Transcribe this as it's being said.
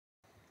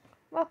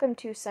Welcome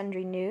to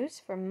Sundry News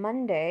for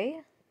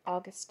Monday,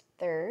 August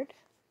 3rd.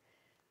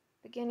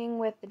 Beginning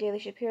with the Daily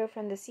Shapiro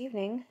from this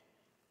evening,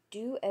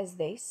 do as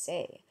they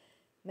say.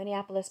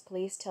 Minneapolis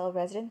police tell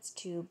residents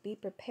to be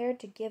prepared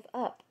to give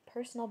up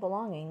personal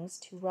belongings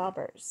to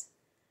robbers.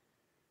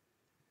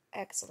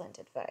 Excellent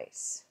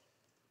advice.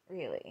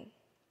 Really.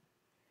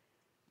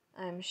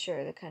 I'm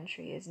sure the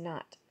country is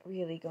not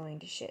really going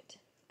to shit,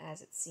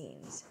 as it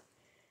seems.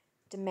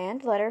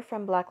 Demand letter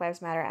from Black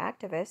Lives Matter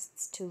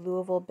activists to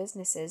Louisville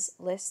businesses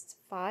lists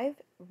 5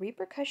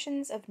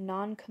 repercussions of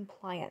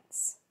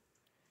non-compliance.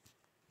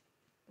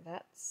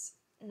 That's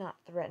not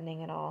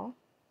threatening at all.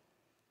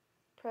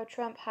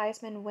 Pro-Trump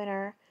Heisman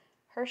winner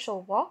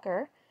Herschel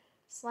Walker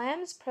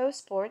slams pro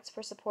sports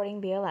for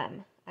supporting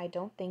BLM. I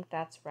don't think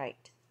that's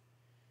right.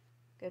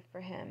 Good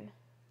for him.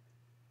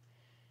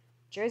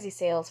 Jersey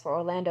sales for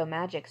Orlando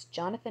Magic's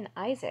Jonathan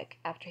Isaac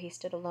after he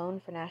stood alone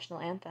for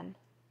national anthem.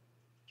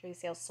 Jersey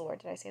sales soar.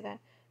 Did I say that?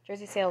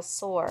 Jersey sales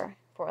soar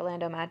for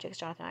Orlando Magic's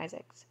Jonathan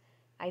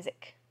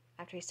Isaac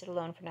after he stood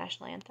alone for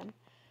national anthem.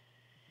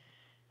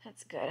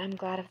 That's good. I'm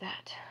glad of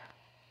that.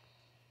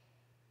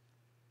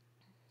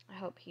 I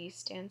hope he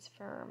stands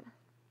firm.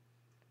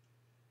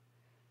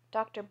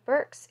 Dr.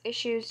 Birx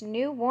issues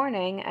new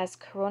warning as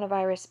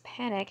coronavirus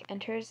panic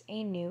enters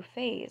a new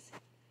phase.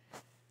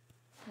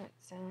 That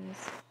sounds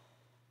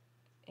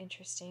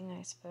interesting,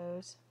 I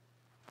suppose.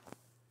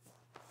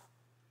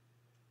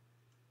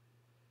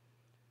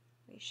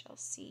 We shall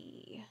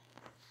see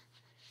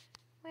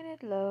when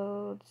it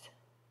loads.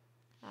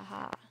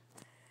 Aha.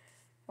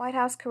 White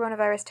House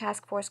Coronavirus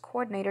Task Force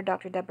Coordinator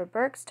Dr. Deborah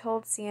Birx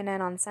told CNN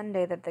on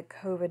Sunday that the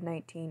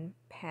COVID-19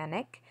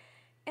 panic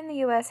in the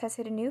U.S. has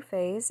hit a new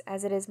phase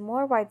as it is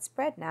more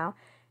widespread now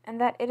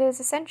and that it is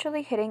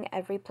essentially hitting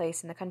every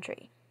place in the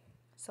country.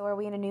 So are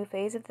we in a new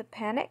phase of the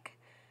panic?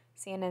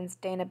 CNN's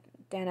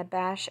Dana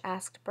Bash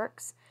asked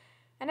Birx.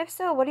 And if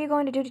so, what are you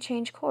going to do to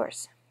change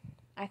course?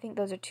 I think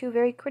those are 2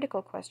 very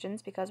critical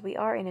questions because we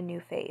are in a new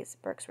phase,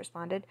 Birx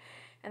responded,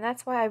 and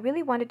that's why I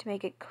really wanted to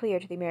make it clear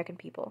to the American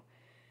people.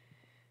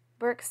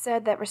 Birx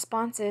said that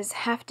responses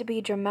have to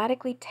be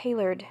dramatically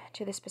tailored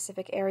to the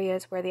specific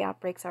areas where the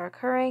outbreaks are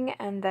occurring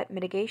and that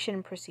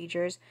mitigation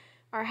procedures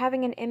are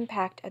having an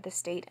impact at the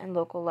state and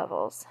local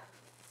levels.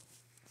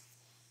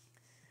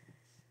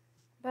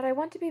 But I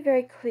want to be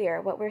very clear,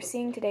 what we're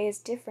seeing today is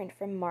different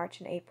from March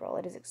and April.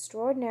 It is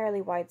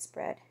extraordinarily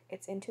widespread.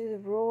 It's into the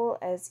rural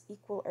as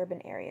equal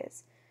urban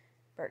areas,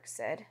 Birx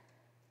said.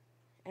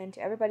 And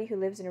to everybody who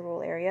lives in a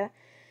rural area,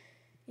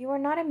 you are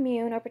not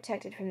immune or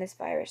protected from this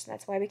virus, and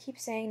that's why we keep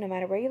saying no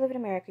matter where you live in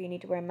America, you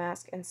need to wear a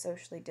mask and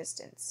socially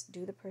distance.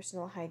 Do the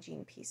personal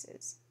hygiene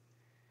pieces.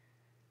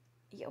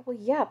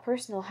 Yeah,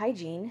 personal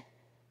hygiene.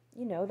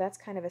 You know, that's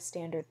kind of a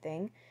standard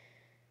thing.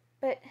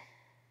 But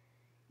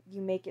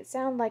you make it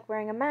sound like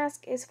wearing a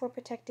mask is for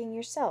protecting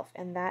yourself,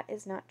 and that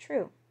is not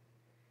true.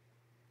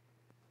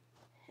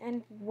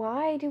 And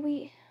why do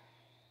we...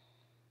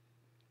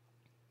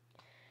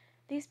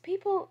 These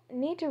people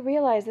need to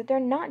realize that they're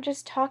not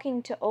just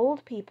talking to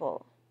old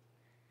people.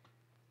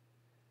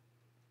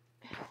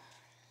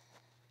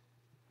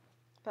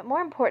 But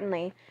more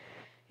importantly,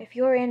 if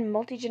you're in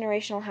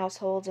multi-generational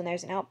households and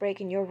there's an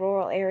outbreak in your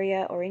rural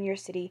area or in your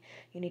city,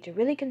 you need to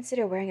really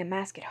consider wearing a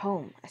mask at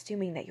home,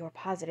 assuming that you're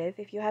positive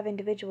if you have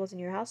individuals in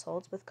your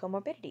households with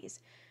comorbidities,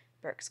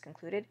 Birx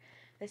concluded.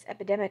 This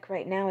epidemic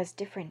right now is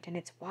different and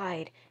it's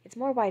wide. It's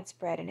more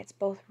widespread and it's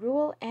both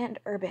rural and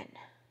urban.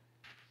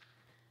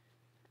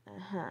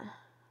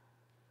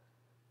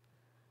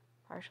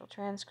 Partial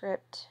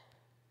transcript.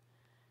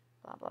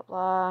 Blah, blah,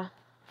 blah.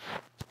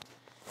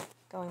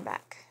 Going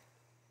back.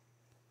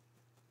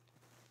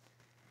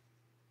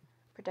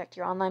 Protect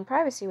your online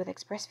privacy with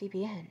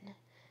ExpressVPN.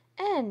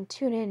 And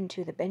tune in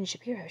to The Ben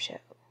Shapiro Show.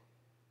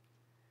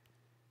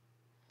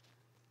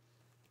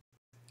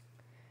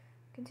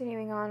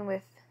 Continuing on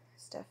with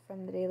stuff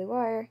from the Daily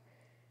Wire.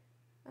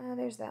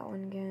 There's that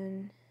one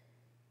again.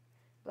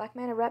 Black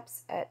man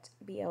erupts at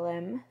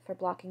BLM for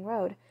blocking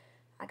road.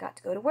 I got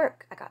to go to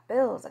work. I got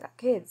bills. I got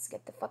kids.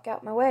 Get the fuck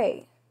out my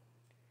way.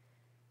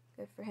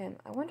 Good for him.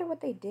 I wonder what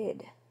they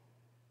did.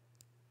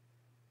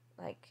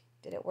 Like,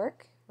 did it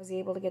work? Was he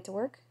able to get to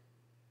work?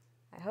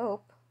 I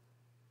hope.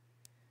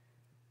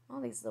 All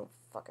these little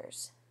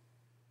fuckers.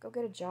 Go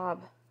get a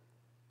job.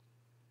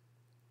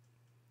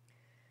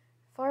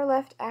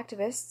 Far-left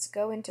activists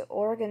go into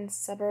Oregon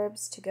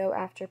suburbs to go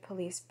after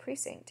police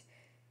precinct.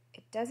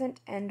 It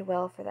doesn't end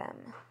well for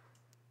them.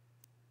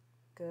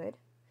 Good.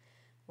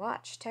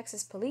 Watch.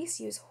 Texas police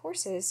use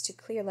horses to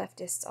clear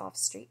leftists off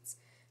streets.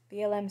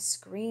 BLM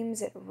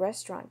screams at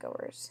restaurant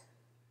goers.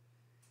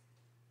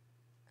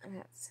 And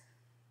that's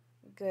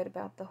good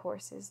about the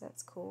horses.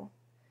 That's cool.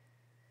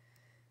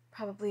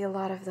 Probably a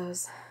lot of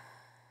those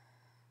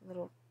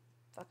little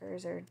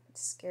fuckers are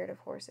scared of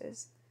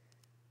horses,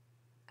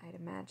 I'd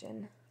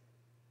imagine.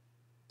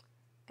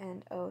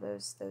 And oh,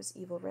 those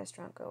evil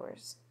restaurant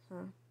goers,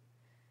 huh?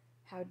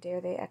 How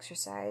dare they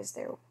exercise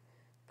their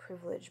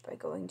privilege by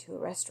going to a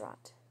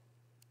restaurant?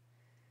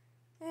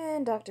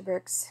 And Dr.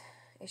 Birx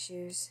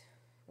issues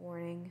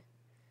warning.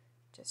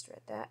 Just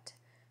read that.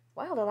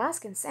 Wild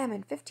Alaskan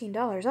salmon,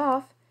 $15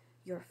 off.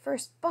 Your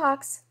first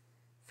box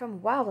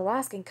from Wild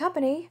Alaskan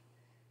Company.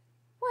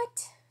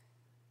 What?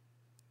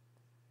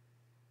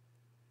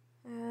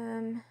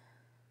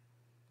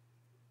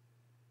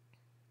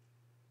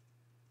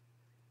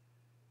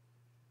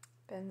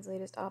 Ben's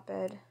latest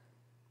op-ed.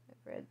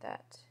 I've read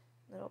that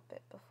little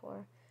bit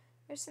before.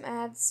 There's some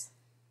ads.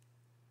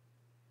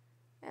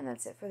 And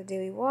that's it for the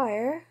Daily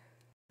Wire.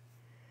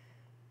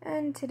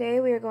 And today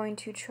we are going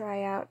to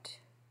try out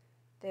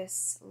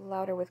this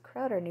Louder with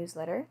Crowder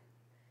newsletter.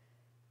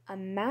 A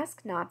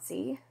masked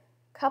Nazi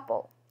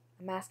couple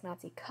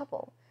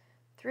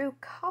threw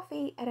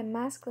coffee at a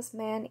maskless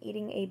man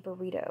eating a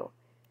burrito.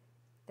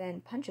 Then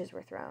punches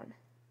were thrown.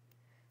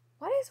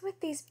 What is with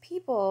these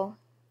people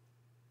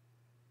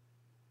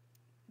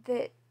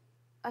that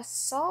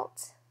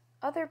assault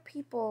other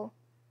people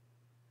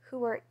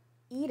who are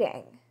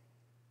eating?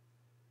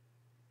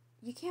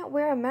 You can't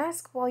wear a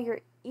mask while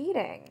you're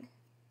eating.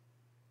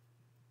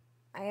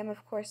 I'm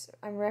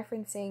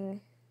referencing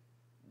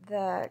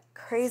the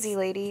crazy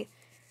lady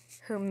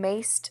who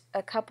maced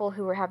a couple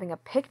who were having a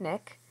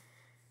picnic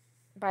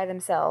by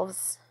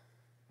themselves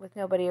with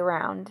nobody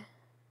around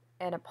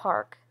in a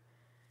park.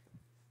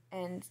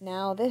 And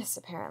now this,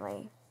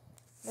 apparently.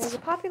 There's a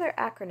popular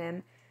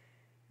acronym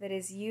that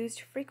is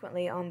used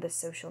frequently on the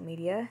social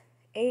media,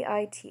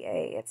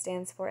 AITA. It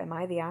stands for Am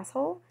I the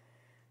Asshole?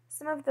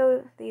 Some of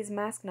these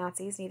masked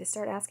Nazis need to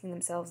start asking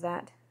themselves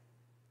that.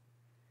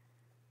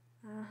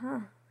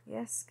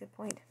 Yes, good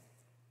point.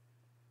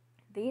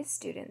 These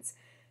students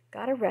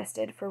got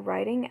arrested for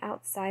writing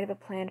outside of a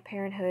Planned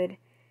Parenthood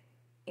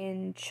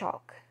in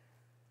chalk.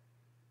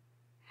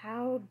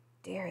 How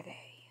dare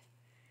they?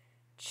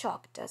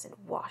 Chalk doesn't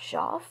wash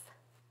off.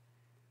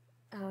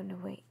 Oh, no,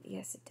 wait.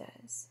 Yes, it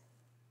does.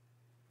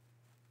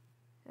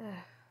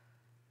 Ugh.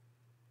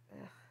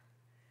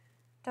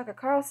 Tucker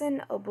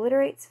Carlson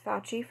obliterates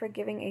Fauci for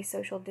giving a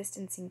social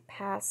distancing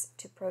pass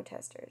to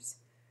protesters.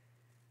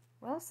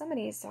 Well,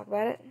 somebody needs to talk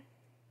about it.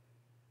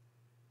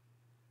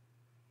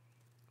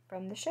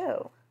 From the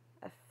show,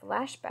 a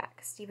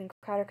flashback. Steven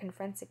Crowder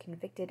confronts a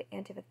convicted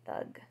Antifa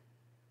thug.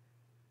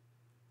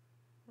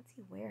 What's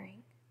he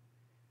wearing?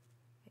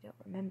 I don't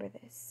remember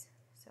this,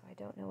 so I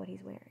don't know what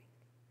he's wearing.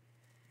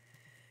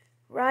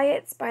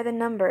 Riots by the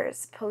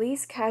numbers,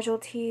 police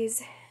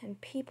casualties, and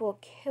people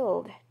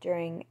killed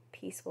during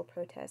peaceful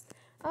protests.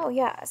 Oh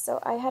yeah, so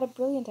I had a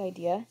brilliant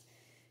idea.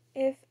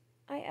 If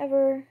I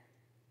ever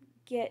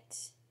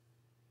get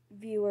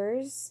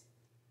viewers,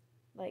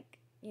 like,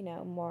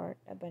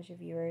 a bunch of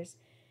viewers,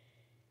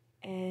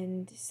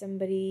 and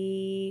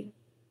somebody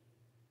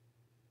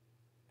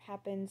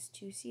happens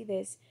to see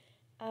this,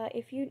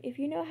 if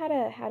you know how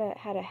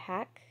to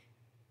hack,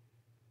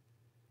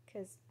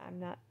 because I'm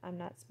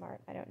not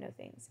smart, I don't know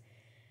things,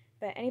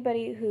 but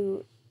anybody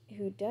who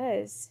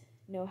does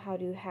know how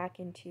to hack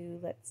into,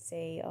 let's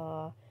say,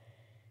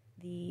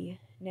 the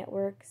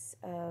networks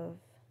of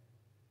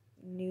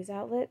news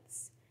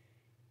outlets,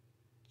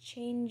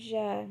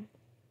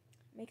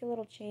 make a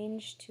little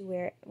change to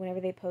where whenever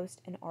they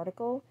post an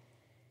article,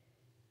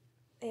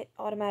 it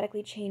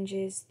automatically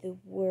changes the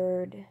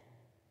word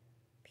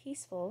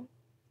peaceful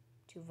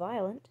to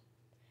violent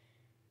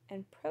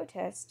and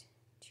protest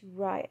to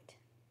riot.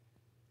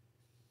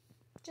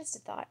 Just a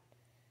thought.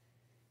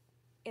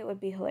 It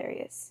would be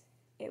hilarious.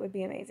 It would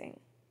be amazing.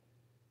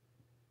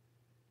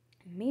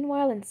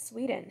 Meanwhile, in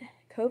Sweden,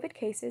 COVID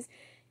cases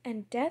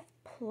and death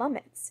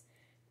plummets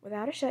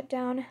without a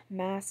shutdown,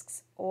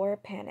 masks, or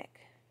panic.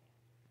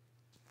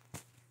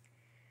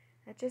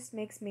 That just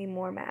makes me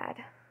more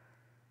mad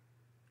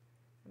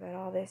about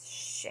all this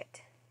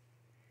shit.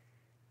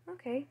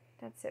 Okay,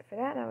 that's it for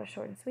that. That was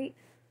short and sweet.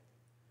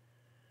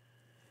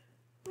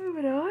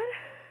 Moving on.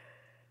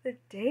 The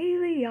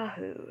Daily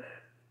Yahoo.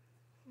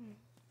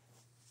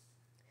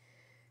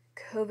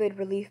 COVID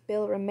relief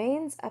bill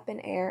remains up in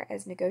air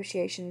as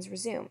negotiations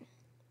resume.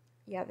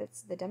 Yeah,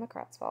 that's the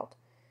Democrats' fault.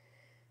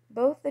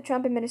 Both the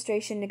Trump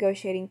administration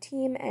negotiating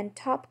team and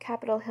top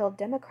Capitol Hill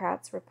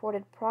Democrats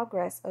reported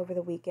progress over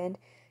the weekend,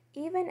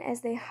 even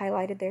as they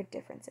highlighted their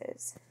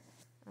differences.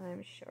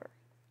 I'm sure.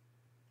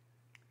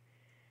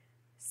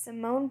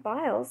 Simone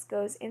Biles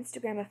goes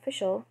Instagram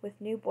official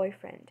with new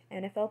boyfriend,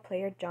 NFL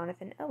player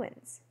Jonathan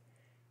Owens.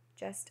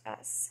 Just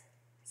us.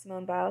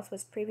 Simone Biles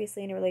was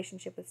previously in a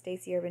relationship with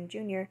Stacey Irwin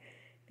Jr.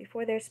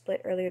 before their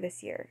split earlier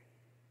this year.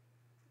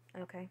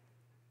 Okay.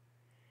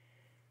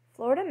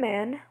 Florida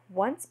man,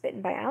 once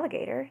bitten by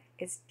alligator,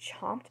 is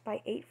chomped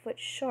by 8-foot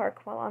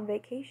shark while on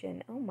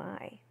vacation. Oh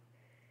my.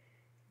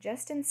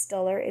 Justin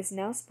Stuller is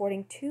now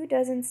sporting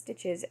 24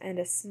 stitches and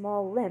a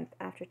small limp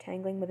after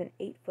tangling with an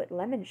 8-foot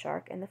lemon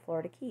shark in the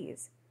Florida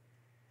Keys.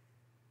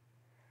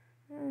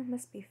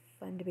 Must be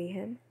fun to be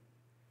him.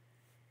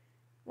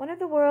 One of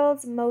the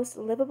world's most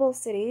livable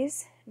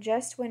cities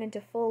just went into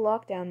full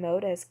lockdown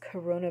mode as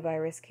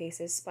coronavirus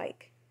cases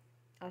spike.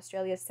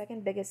 Australia's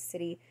second biggest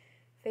city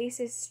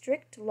faces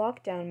strict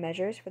lockdown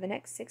measures for the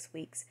next 6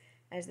 weeks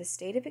as the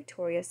state of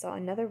Victoria saw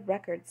another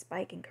record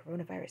spike in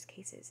coronavirus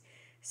cases.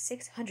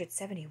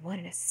 671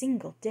 in a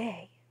single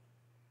day.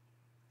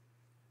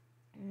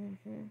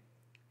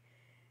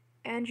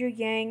 Andrew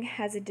Yang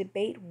has a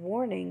debate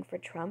warning for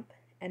Trump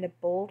and a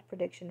bold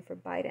prediction for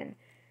Biden.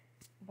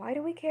 Why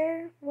do we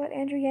care what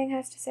Andrew Yang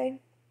has to say?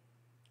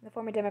 The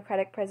former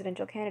Democratic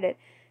presidential candidate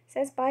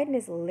says Biden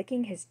is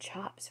licking his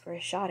chops for a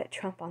shot at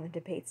Trump on the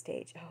debate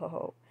stage.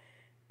 Oh,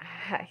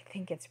 I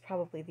think it's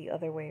probably the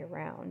other way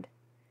around.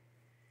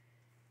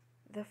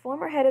 The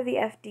former head of the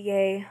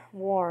FDA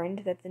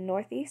warned that the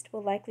Northeast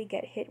will likely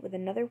get hit with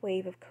another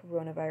wave of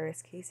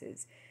coronavirus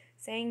cases,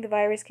 saying the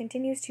virus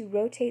continues to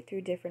rotate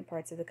through different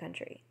parts of the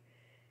country.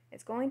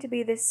 It's going to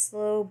be this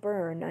slow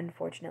burn,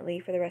 unfortunately,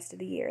 for the rest of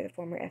the year, the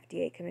former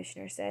FDA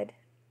commissioner said.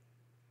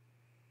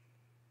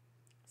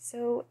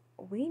 So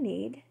we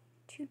need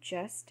to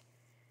just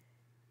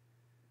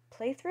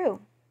play through.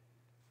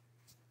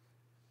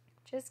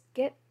 Just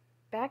get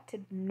back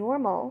to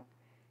normal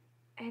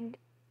and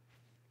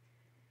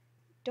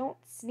don't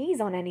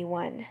sneeze on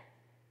anyone.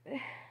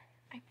 It's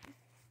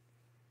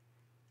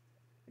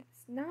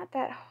not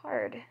that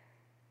hard.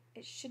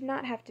 It should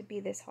not have to be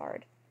this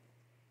hard.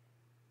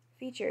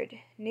 Featured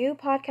new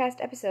podcast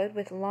episode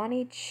with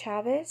Lonnie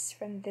Chavez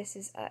from This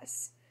Is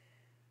Us.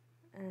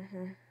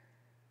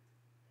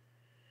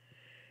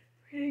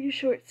 Reading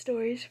short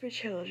stories for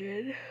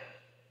children.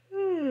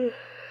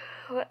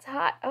 What's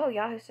hot? Oh,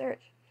 Yahoo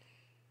search.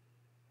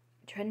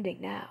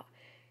 Trending now.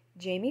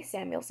 Jamie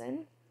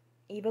Samuelson,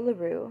 Eva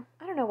LaRue.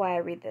 I don't know why I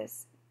read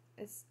this.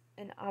 It's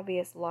an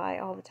obvious lie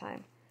all the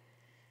time.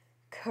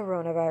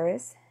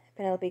 Coronavirus.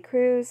 Penelope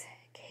Cruz,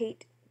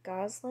 Kate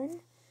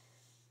Goslin,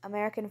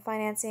 American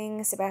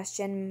Financing,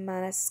 Sebastian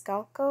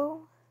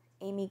Maniscalco,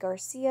 Amy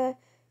Garcia,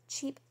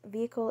 Cheap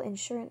Vehicle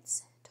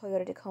Insurance,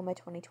 Toyota Tacoma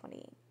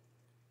 2020.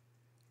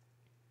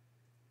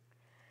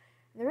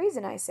 The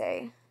reason I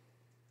say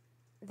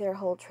their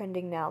whole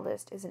trending now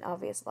list is an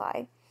obvious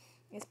lie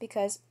is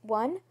because,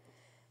 1,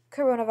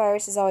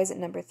 coronavirus is always at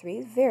number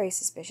 3, very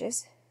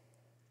suspicious.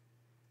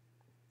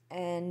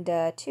 And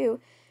 2,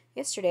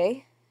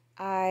 yesterday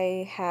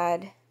I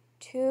had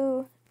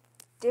 2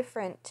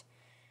 different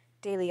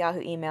Daily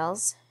Yahoo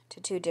emails to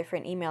 2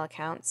 different email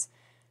accounts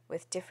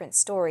with different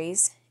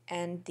stories,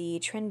 and the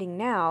trending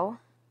now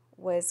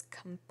was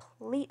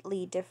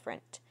completely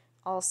different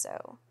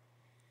also.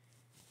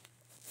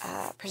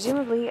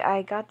 Presumably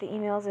I got the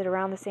emails at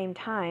around the same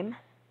time,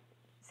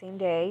 same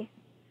day.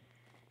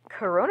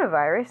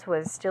 Coronavirus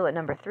was still at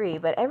number 3,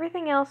 but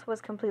everything else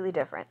was completely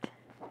different.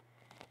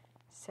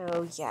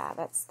 So yeah,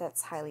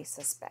 that's highly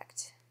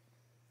suspect.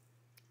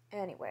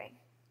 Anyway,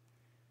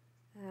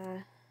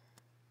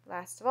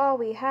 last of all,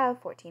 we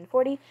have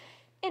 1440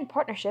 in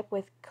partnership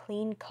with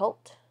Clean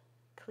Cult.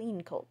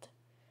 Clean Cult.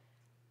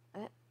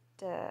 That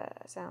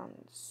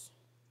sounds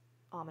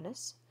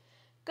ominous.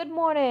 Good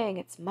morning.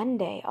 It's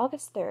Monday,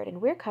 August 3rd,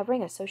 and we're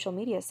covering a social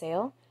media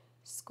sale,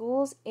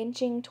 schools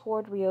inching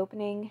toward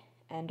reopening,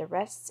 and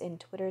arrests in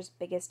Twitter's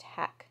biggest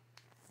hack.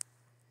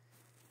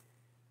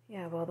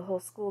 Yeah, well, the whole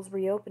schools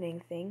reopening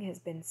thing has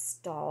been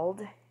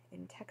stalled,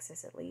 in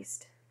Texas at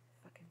least.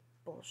 Fucking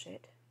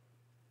bullshit.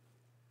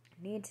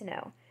 Need to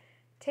know.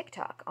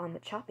 TikTok on the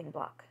chopping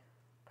block.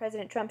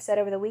 President Trump said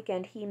over the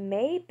weekend he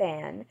may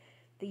ban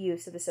the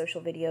use of the social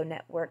video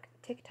network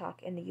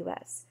TikTok in the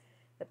U.S.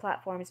 The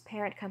platform's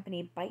parent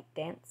company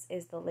ByteDance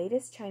is the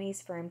latest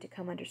Chinese firm to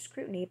come under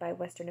scrutiny by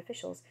Western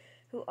officials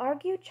who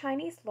argue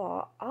Chinese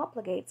law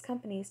obligates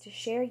companies to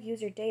share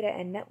user data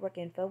and network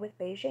info with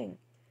Beijing.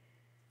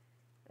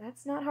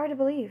 That's not hard to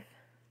believe.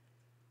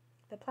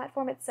 The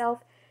platform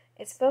itself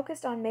is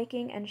focused on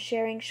making and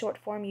sharing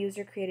short-form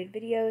user-created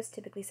videos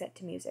typically set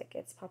to music.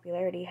 Its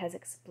popularity has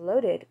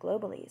exploded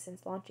globally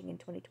since launching in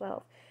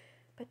 2012.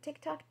 But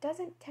TikTok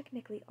doesn't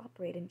technically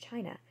operate in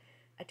China.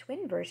 A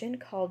twin version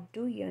called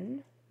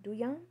Douyin,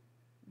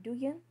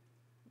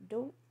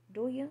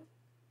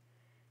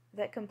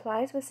 that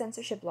complies with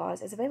censorship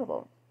laws is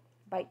available.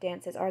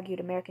 ByteDance has argued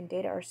American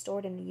data are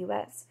stored in the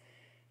U.S.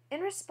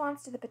 In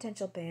response to the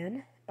potential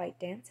ban,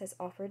 ByteDance has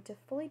offered to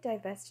fully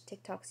divest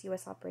TikTok's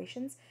U.S.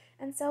 operations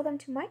and sell them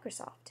to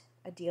Microsoft,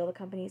 a deal the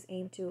companies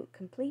aim to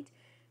complete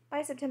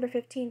by September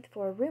 15th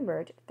for a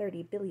rumored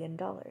 $30 billion.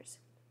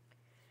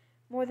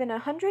 More than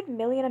 100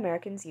 million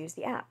Americans use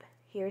the app.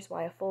 Here's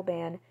why a full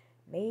ban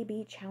may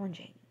be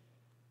challenging.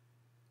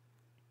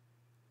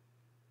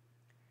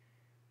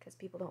 Because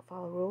people don't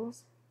follow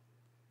rules.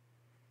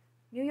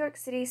 New York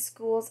City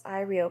schools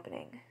eye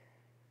reopening.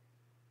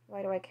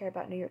 Why do I care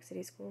about New York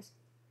City schools?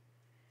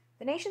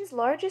 The nation's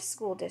largest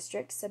school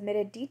district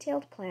submitted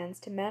detailed plans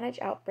to manage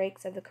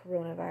outbreaks of the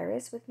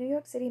coronavirus, with New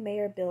York City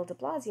Mayor Bill de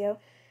Blasio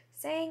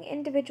saying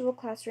individual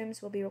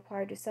classrooms will be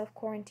required to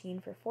self-quarantine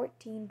for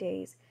 14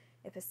 days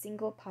if a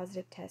single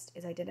positive test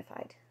is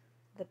identified.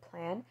 The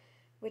plan,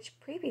 which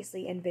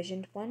previously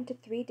envisioned 1 to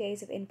 3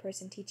 days of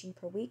in-person teaching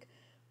per week,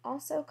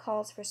 also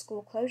calls for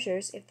school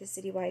closures if the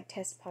citywide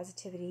test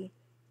positivity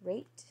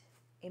rate,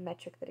 a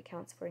metric that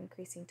accounts for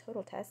increasing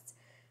total tests,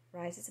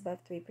 rises above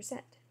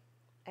 3%.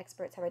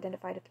 Experts have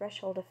identified a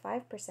threshold of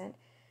 5%,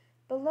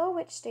 below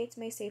which states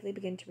may safely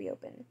begin to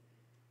reopen.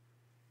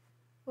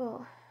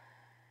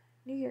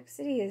 New York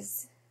City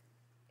it's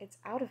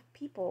out of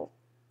people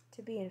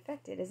to be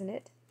infected, isn't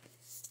it?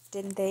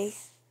 Didn't they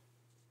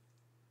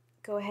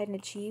go ahead and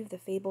achieve the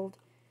fabled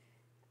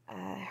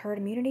herd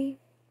immunity?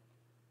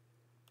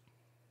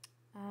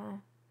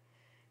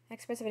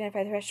 Experts have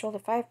identified the threshold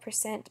of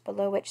 5%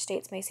 below which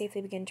states may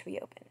safely begin to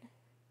reopen.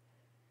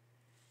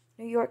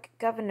 New York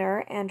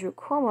Governor Andrew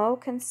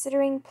Cuomo,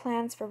 considering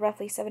plans for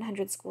roughly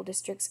 700 school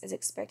districts, is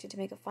expected to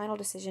make a final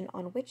decision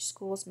on which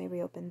schools may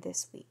reopen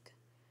this week.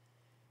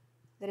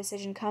 The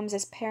decision comes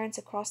as parents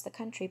across the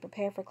country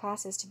prepare for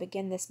classes to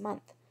begin this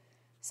month.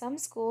 Some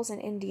schools in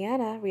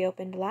Indiana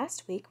reopened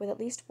last week with at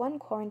least one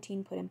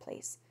quarantine put in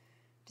place.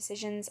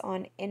 Decisions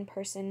on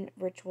in-person,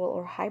 virtual,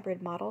 or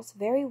hybrid models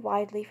vary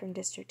widely from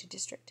district to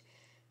district.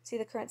 See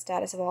the current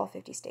status of all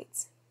 50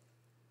 states.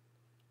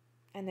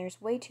 And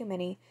there's way too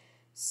many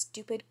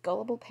stupid,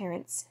 gullible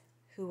parents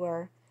who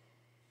are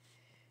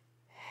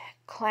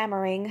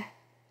clamoring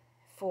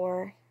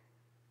for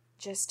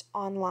just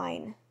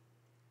online.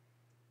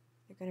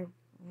 They're going to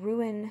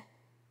ruin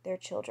their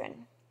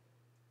children.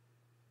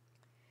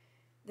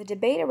 The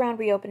debate around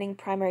reopening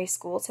primary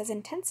schools has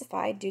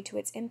intensified due to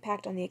its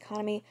impact on the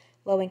economy,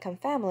 low-income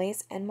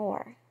families, and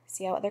more.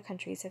 See how other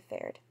countries have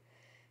fared.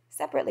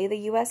 Separately, the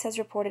U.S. has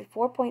reported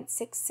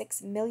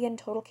 4.66 million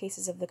total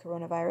cases of the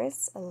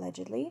coronavirus,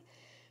 allegedly,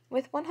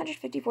 with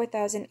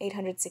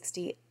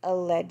 154,860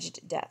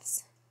 alleged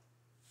deaths.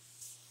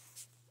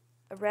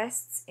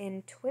 Arrests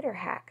in Twitter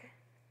hack.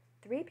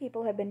 3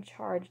 people have been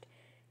charged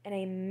in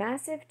a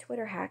massive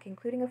Twitter hack,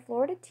 including a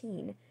Florida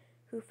teen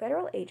who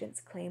federal agents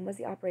claim was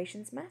the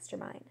operation's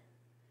mastermind.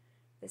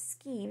 The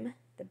scheme,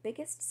 the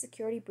biggest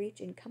security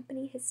breach in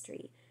company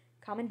history,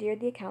 commandeered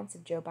the accounts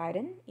of Joe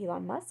Biden,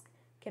 Elon Musk,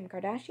 Kim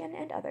Kardashian,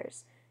 and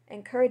others,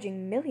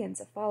 encouraging millions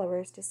of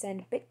followers to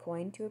send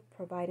Bitcoin to a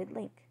provided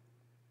link.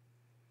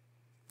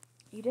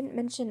 You didn't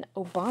mention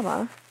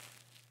Obama.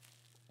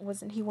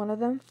 Wasn't he one of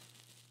them?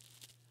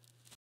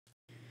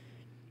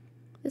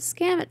 The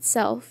scam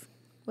itself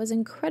was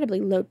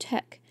incredibly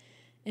low-tech.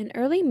 In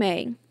early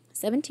May,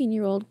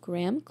 17-year-old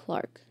Graham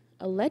Clark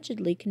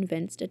allegedly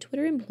convinced a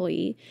Twitter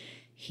employee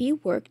he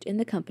worked in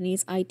the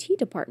company's IT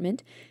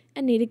department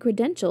and needed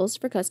credentials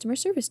for customer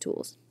service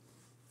tools.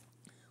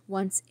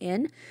 Once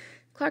in,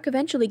 Clark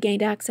eventually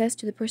gained access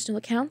to the personal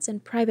accounts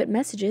and private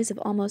messages of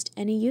almost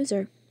any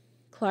user.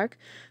 Clark,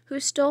 who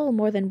stole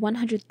more than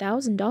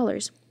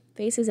 $100,000,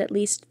 faces at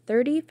least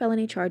 30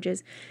 felony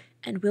charges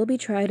and will be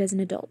tried as an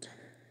adult.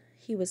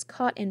 He was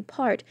caught in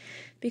part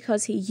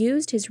because he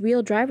used his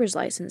real driver's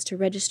license to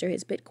register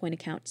his Bitcoin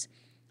accounts.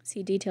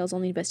 See details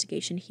on the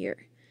investigation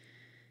here.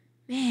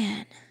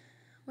 Man,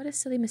 what a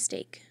silly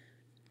mistake.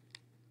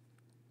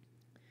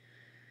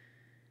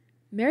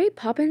 Mary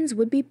Poppins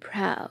would be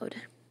proud.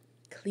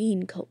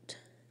 Clean cult.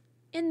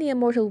 In the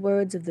immortal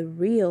words of the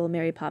real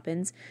Mary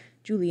Poppins,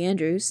 Julie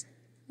Andrews.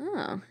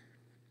 Oh.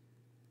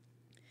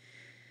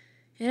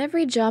 In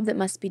every job that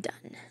must be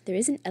done, there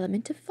is an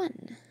element of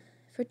fun.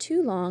 For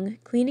too long,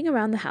 cleaning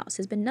around the house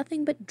has been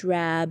nothing but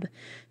drab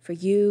for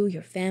you,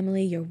 your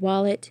family, your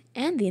wallet,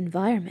 and the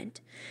environment.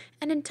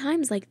 And in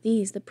times like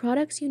these, the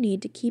products you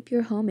need to keep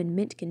your home in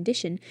mint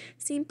condition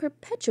seem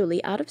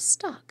perpetually out of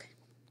stock.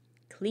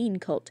 Clean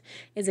Cult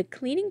is a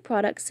cleaning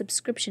product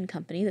subscription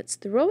company that's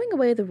throwing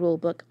away the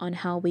rulebook on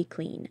how we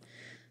clean.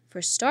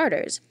 For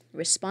starters,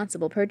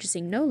 responsible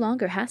purchasing no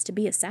longer has to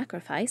be a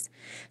sacrifice.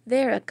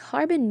 They're a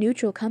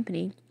carbon-neutral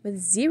company with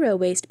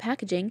zero-waste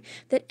packaging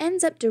that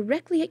ends up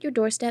directly at your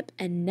doorstep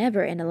and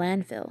never in a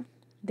landfill.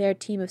 Their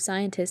team of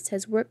scientists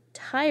has worked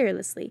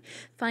tirelessly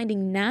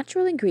finding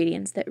natural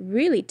ingredients that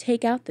really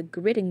take out the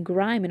grit and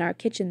grime in our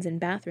kitchens and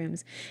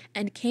bathrooms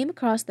and came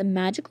across the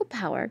magical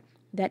power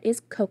that is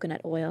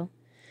coconut oil.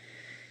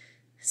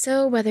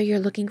 So whether you're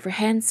looking for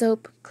hand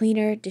soap,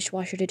 cleaner,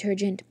 dishwasher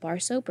detergent, bar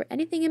soap, or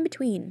anything in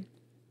between,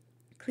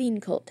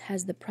 Clean Cult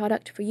has the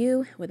product for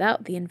you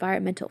without the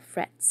environmental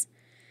frets.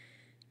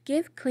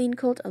 Give Clean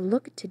Cult a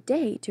look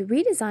today to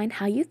redesign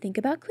how you think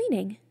about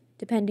cleaning.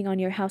 Depending on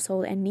your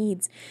household and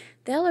needs,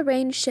 they'll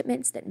arrange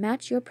shipments that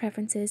match your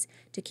preferences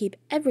to keep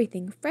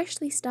everything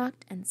freshly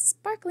stocked and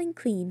sparkling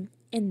clean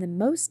in the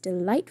most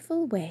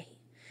delightful way.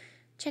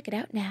 Check it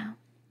out now.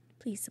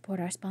 Please support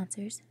our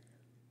sponsors.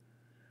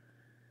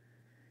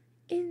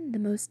 In the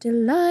most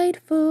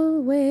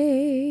delightful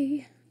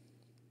way.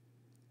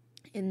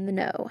 In the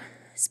know.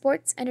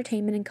 Sports,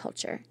 entertainment, and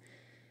culture.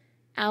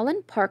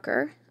 Alan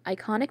Parker,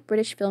 iconic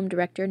British film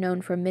director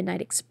known for Midnight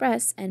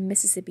Express and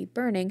Mississippi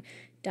Burning,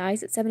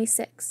 dies at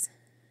 76.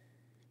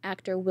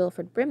 Actor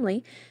Wilford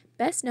Brimley,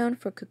 best known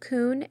for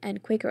Cocoon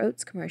and Quaker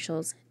Oats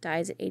commercials,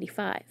 dies at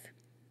 85.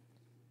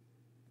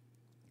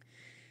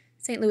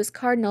 St. Louis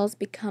Cardinals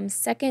become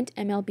second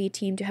MLB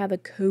team to have a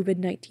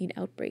COVID-19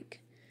 outbreak.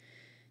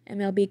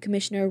 MLB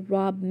Commissioner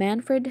Rob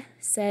Manfred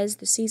says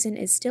the season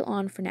is still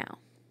on for now.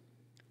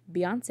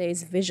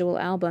 Beyoncé's visual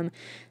album,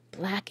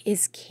 Black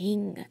is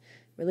King,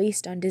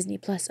 released on Disney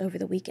Plus over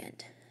the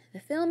weekend. The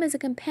film is a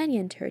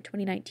companion to her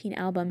 2019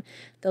 album,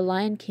 The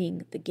Lion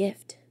King, The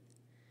Gift.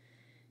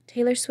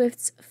 Taylor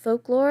Swift's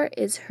Folklore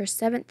is her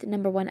 7th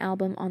 #1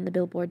 album on the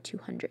Billboard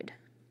 200.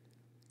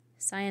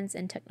 Science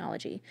and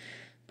technology.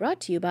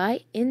 Brought to you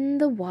by In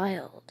the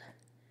Wild.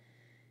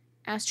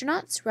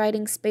 Astronauts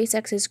riding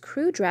SpaceX's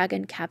Crew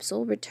Dragon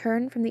capsule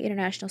return from the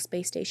International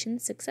Space Station,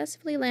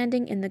 successfully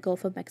landing in the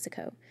Gulf of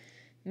Mexico.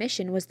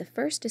 Mission was the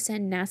first to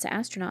send NASA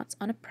astronauts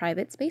on a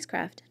private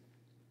spacecraft.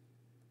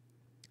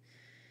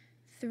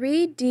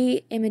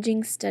 3D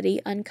imaging study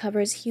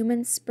uncovers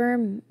human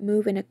sperm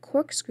move in a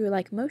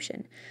corkscrew-like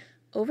motion,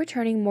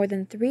 overturning more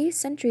than 3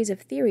 centuries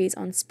of theories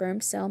on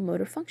sperm cell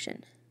motor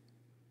function.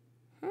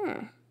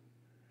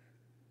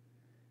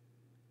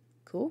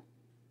 Cool.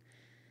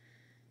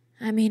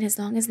 I mean, as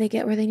long as they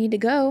get where they need to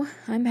go,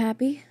 I'm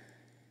happy.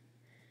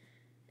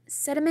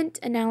 Sediment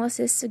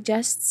analysis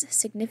suggests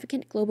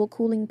significant global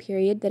cooling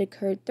period that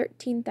occurred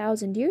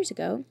 13,000 years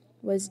ago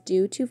was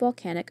due to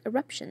volcanic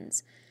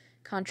eruptions.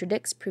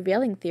 Contradicts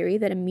prevailing theory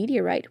that a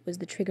meteorite was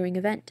the triggering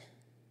event.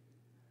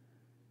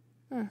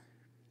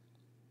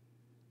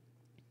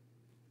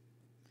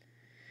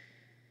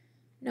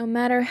 No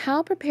matter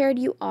how prepared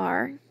you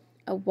are,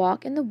 a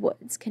walk in the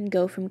woods can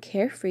go from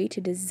carefree to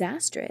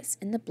disastrous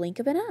in the blink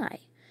of an eye.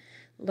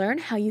 Learn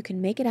how you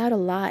can make it out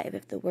alive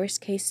if the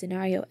worst-case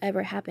scenario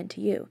ever happened to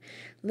you.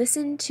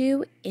 Listen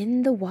to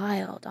In the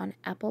Wild on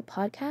Apple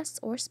Podcasts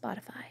or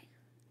Spotify.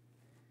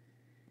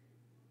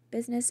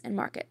 Business and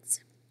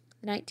markets.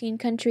 19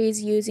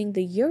 countries using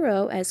the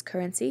euro as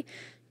currency,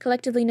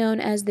 collectively known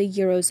as the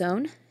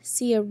Eurozone,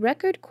 see a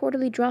record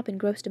quarterly drop in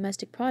gross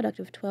domestic product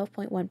of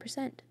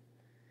 12.1%.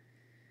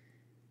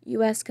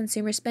 U.S.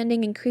 consumer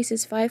spending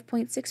increases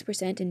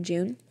 5.6% in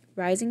June,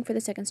 rising for the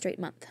second straight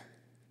month.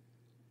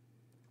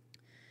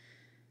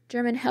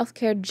 German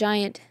healthcare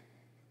giant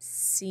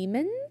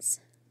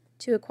Siemens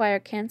to acquire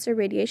cancer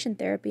radiation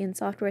therapy and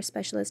software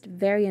specialist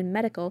Varian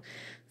Medical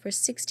for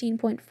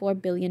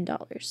 $16.4 billion.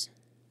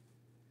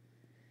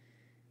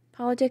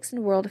 Politics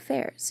and world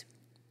affairs.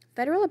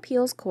 Federal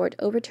appeals court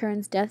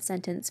overturns death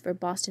sentence for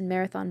Boston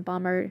Marathon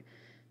bomber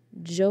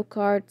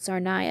Dzhokhar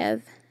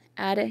Tsarnaev,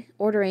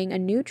 ordering a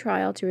new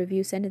trial to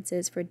review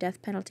sentences for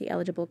death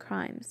penalty-eligible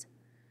crimes.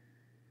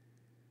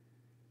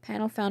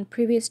 Panel found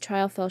previous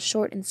trial fell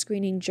short in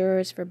screening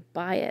jurors for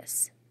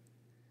bias.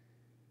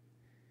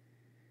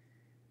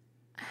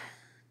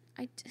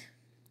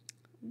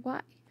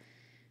 Why?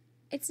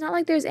 It's not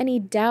like there's any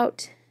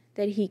doubt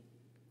that he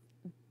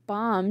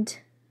bombed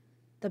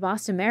the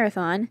Boston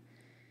Marathon,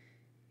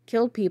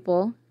 killed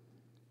people.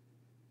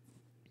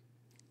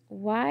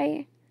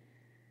 Why?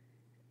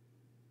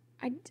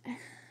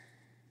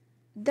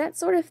 That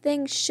sort of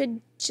thing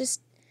should just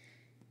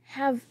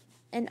have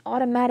an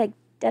automatic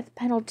death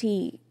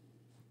penalty,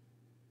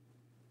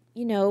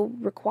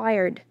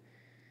 required.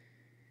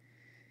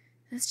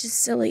 That's just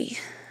silly.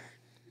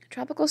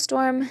 Tropical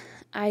storm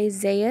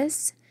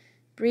Isaias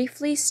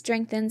briefly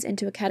strengthens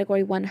into a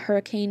Category 1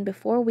 hurricane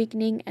before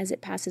weakening as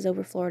it passes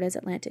over Florida's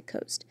Atlantic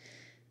coast.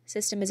 The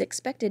system is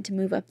expected to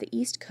move up the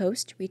east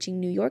coast, reaching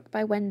New York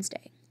by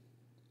Wednesday.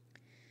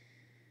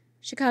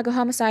 Chicago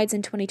homicides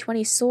in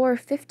 2020 soar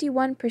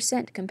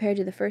 51% compared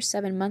to the first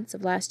 7 months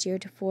of last year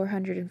to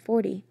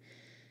 440.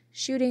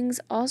 Shootings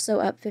also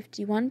up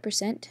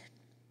 51%,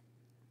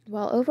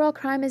 while overall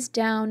crime is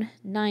down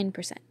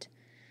 9%.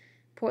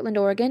 Portland,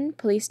 Oregon,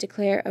 police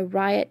declare a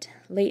riot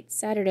late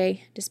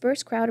Saturday,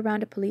 disperse crowd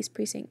around a police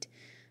precinct.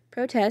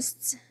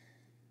 Protests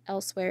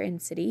elsewhere in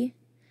city,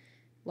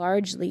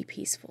 largely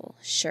peaceful,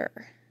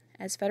 sure,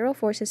 as federal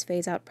forces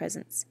phase out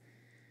presence.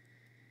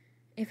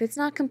 If it's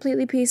not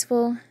completely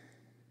peaceful,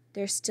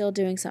 they're still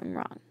doing something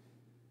wrong.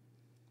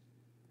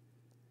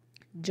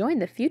 Join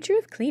the future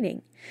of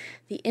cleaning.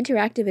 The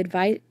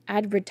Interactive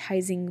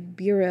Advertising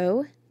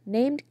Bureau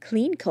named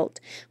Clean Cult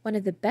one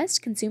of the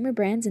best consumer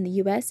brands in the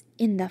U.S.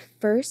 in the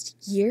first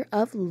year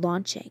of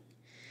launching.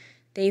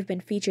 They've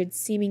been featured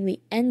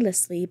seemingly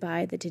endlessly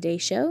by The Today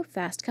Show,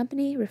 Fast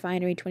Company,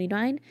 Refinery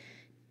 29,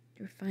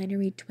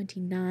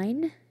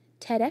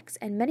 TEDx,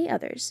 and many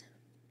others.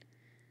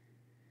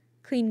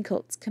 Clean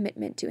Cult's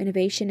commitment to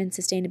innovation and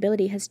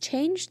sustainability has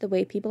changed the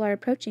way people are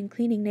approaching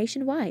cleaning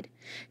nationwide.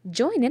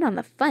 Join in on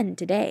the fun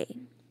today.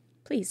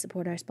 Please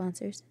support our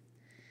sponsors.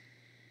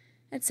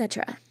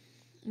 Etc.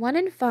 1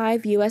 in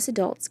 5 U.S.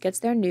 adults gets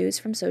their news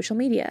from social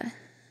media.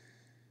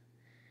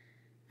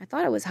 I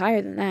thought it was higher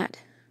than that.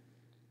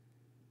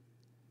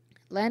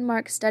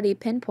 Landmark study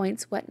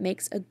pinpoints what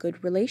makes a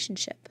good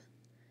relationship.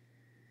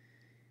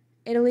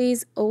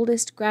 Italy's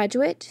oldest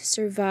graduate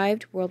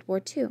survived World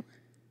War II.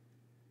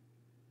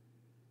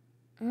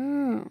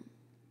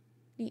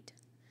 Neat.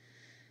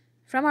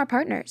 From our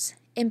partners,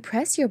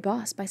 impress your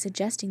boss by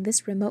suggesting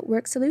this remote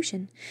work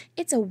solution.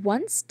 It's a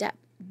one-stop,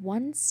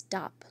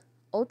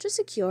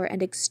 ultra-secure,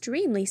 and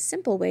extremely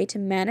simple way to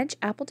manage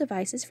Apple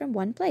devices from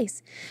one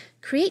place.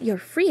 Create your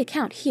free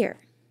account here.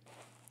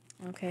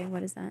 Okay,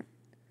 what is that?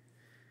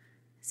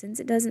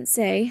 Since it doesn't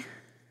say,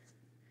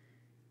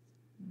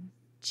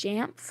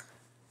 Jamf,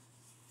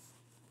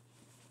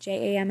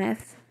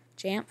 Jamf,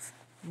 Jamf,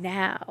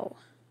 now.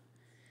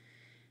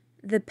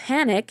 The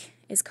panic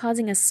is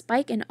causing a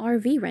spike in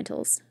RV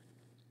rentals.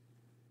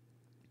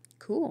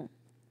 Cool.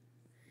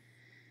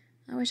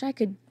 I wish I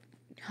could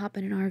hop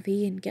in an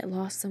RV and get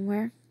lost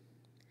somewhere.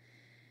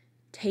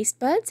 Taste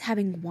buds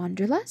having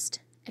wanderlust?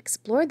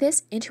 Explore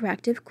this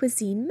interactive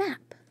cuisine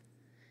map.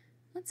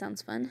 That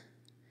sounds fun.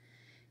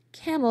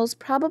 Camels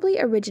probably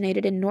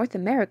originated in North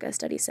America,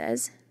 study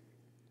says.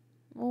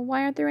 Well,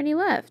 why aren't there any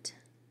left?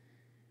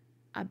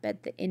 I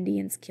bet the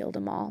Indians killed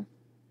them all.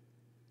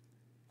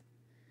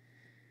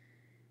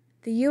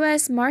 The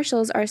U.S.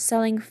 Marshals are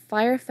selling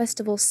Fire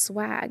Festival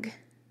swag.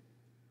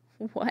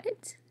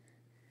 What?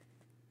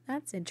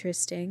 That's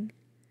interesting.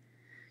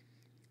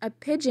 A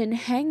pigeon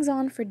hangs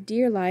on for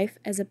dear life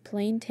as a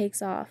plane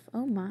takes off.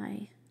 Oh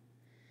my.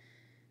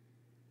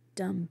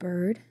 Dumb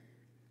bird.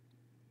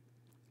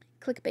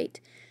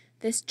 Clickbait.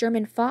 This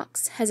German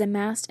fox has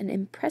amassed an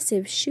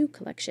impressive shoe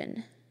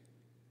collection.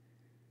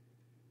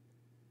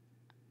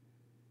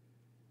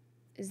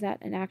 Is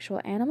that an actual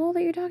animal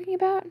that you're talking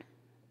about?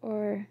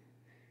 Or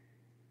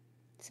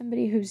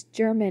somebody who's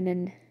German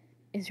and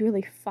is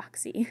really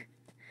foxy?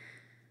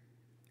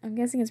 I'm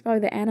guessing it's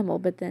probably the animal,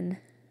 but then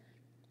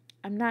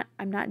I'm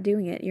not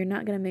doing it. You're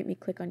not going to make me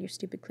click on your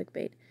stupid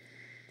clickbait.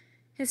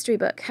 History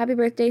book. Happy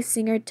birthday,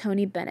 singer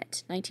Tony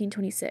Bennett,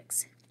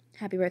 1926.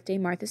 Happy birthday,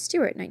 Martha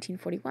Stewart,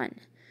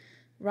 1941.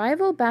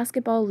 Rival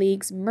basketball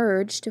leagues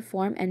merged to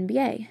form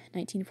NBA,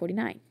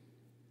 1949.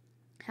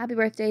 Happy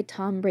birthday,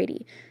 Tom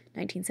Brady,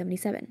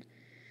 1977.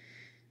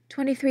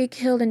 23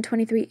 killed and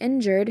 23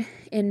 injured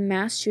in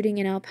mass shooting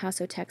in El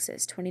Paso,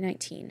 Texas,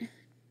 2019.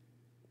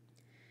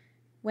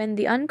 When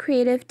the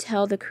uncreative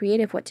tell the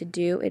creative what to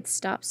do, it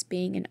stops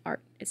being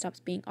art. It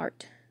stops being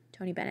art.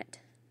 Tony Bennett.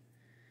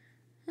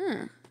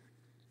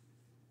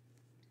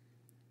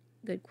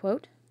 Good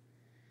quote.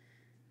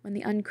 When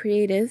the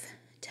uncreative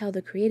tell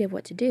the creative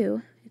what to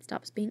do, it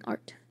stops being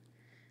art.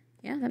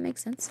 Yeah, that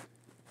makes sense.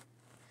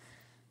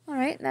 All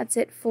right, that's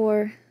it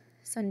for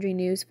Sundry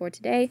News for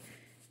today.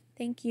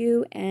 Thank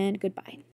you and goodbye.